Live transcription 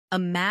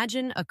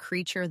Imagine a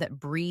creature that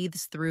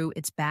breathes through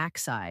its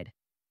backside.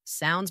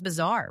 Sounds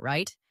bizarre,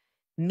 right?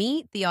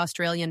 Meet the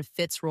Australian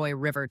Fitzroy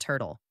River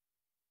Turtle.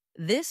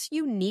 This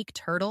unique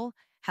turtle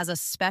has a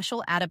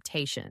special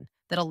adaptation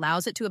that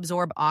allows it to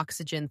absorb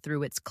oxygen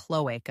through its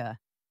cloaca.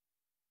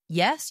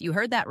 Yes, you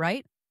heard that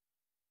right.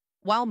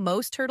 While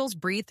most turtles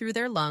breathe through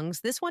their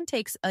lungs, this one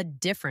takes a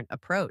different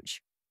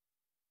approach.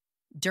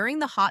 During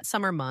the hot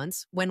summer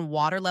months, when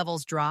water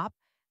levels drop,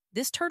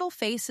 this turtle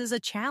faces a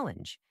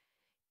challenge.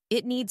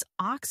 It needs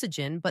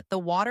oxygen, but the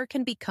water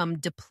can become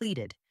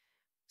depleted.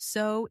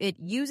 So it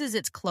uses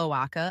its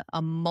cloaca,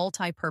 a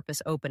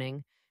multi-purpose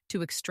opening,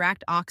 to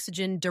extract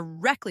oxygen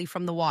directly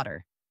from the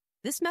water.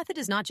 This method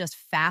is not just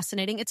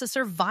fascinating, it's a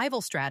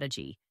survival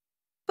strategy.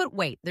 But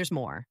wait, there's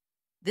more.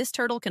 This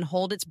turtle can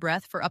hold its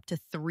breath for up to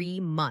 3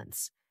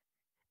 months.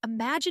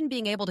 Imagine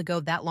being able to go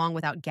that long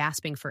without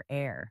gasping for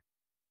air.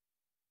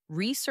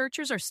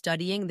 Researchers are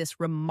studying this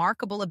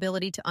remarkable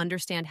ability to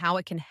understand how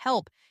it can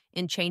help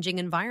in changing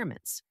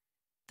environments.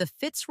 The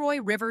Fitzroy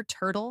River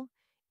Turtle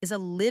is a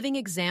living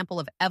example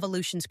of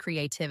evolution's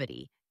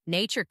creativity.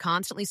 Nature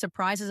constantly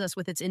surprises us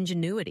with its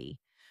ingenuity.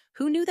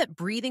 Who knew that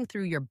breathing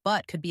through your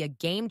butt could be a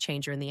game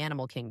changer in the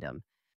animal kingdom?